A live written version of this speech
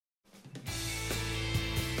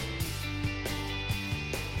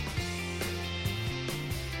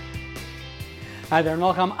Hi there and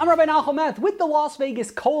welcome. I'm Rabbi Nachum Meth with the Las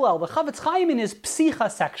Vegas Kollel. The Chafetz Chaim in his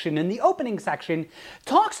Psicha section, in the opening section,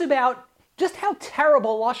 talks about just how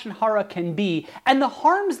terrible Lashon Hara can be and the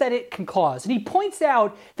harms that it can cause. And he points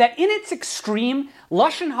out that in its extreme,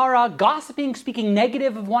 Lashon Hara, gossiping, speaking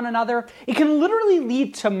negative of one another, it can literally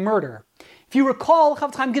lead to murder. If you recall,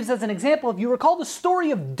 Chafetz Chaim gives us an example. If you recall the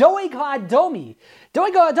story of Doeg HaAdomi.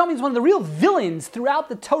 Doeg HaAdomi is one of the real villains throughout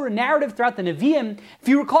the Torah narrative, throughout the Nevi'im. If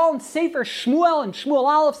you recall in Sefer Shmuel and Shmuel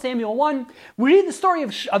Aleph, Samuel 1, we read the story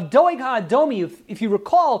of Doeg HaAdomi. If you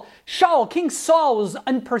recall, Shaul, King Saul, was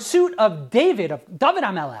in pursuit of David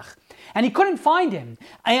HaMelech. And he couldn't find him.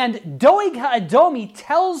 And Doeg HaAdomi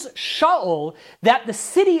tells Shaul that the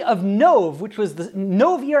city of Nov, which was the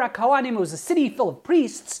Nov Ir HaKohanim, it was a city full of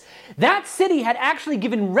priests, that city had actually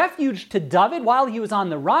given refuge to David while he was on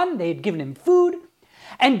the run. They had given him food.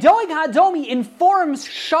 And Doeg HaAdomi informs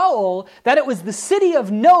Shaul that it was the city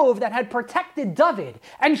of Nov that had protected David.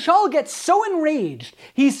 And Shaul gets so enraged,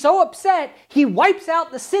 he's so upset, he wipes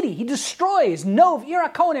out the city. He destroys Nov Ir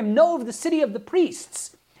HaKohanim, Nov, the city of the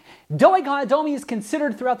priests. Doeg HaAdomi is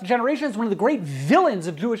considered throughout the generations one of the great villains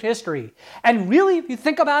of Jewish history. And really, if you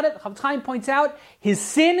think about it, Chafetz Chaim points out, his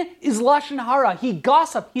sin is Lashon Hara. He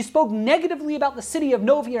gossiped. He spoke negatively about the city of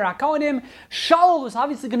Nov Ir HaKohanim. Shaul was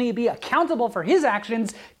obviously going to be accountable for his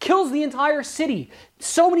actions, kills the entire city.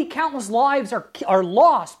 So many countless lives are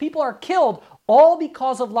lost. People are killed. All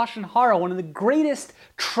because of Lashon Hara, one of the greatest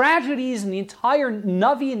tragedies in the entire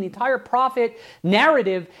Navi and the entire prophet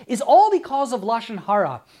narrative is all because of Lashon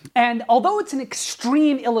Hara. And although it's an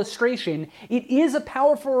extreme illustration, it is a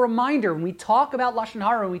powerful reminder when we talk about Lashon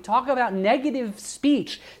Hara, when we talk about negative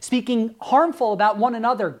speech, speaking harmful about one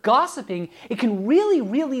another, gossiping, it can really,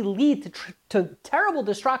 really lead to terrible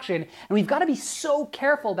destruction. And we've got to be so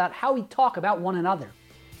careful about how we talk about one another.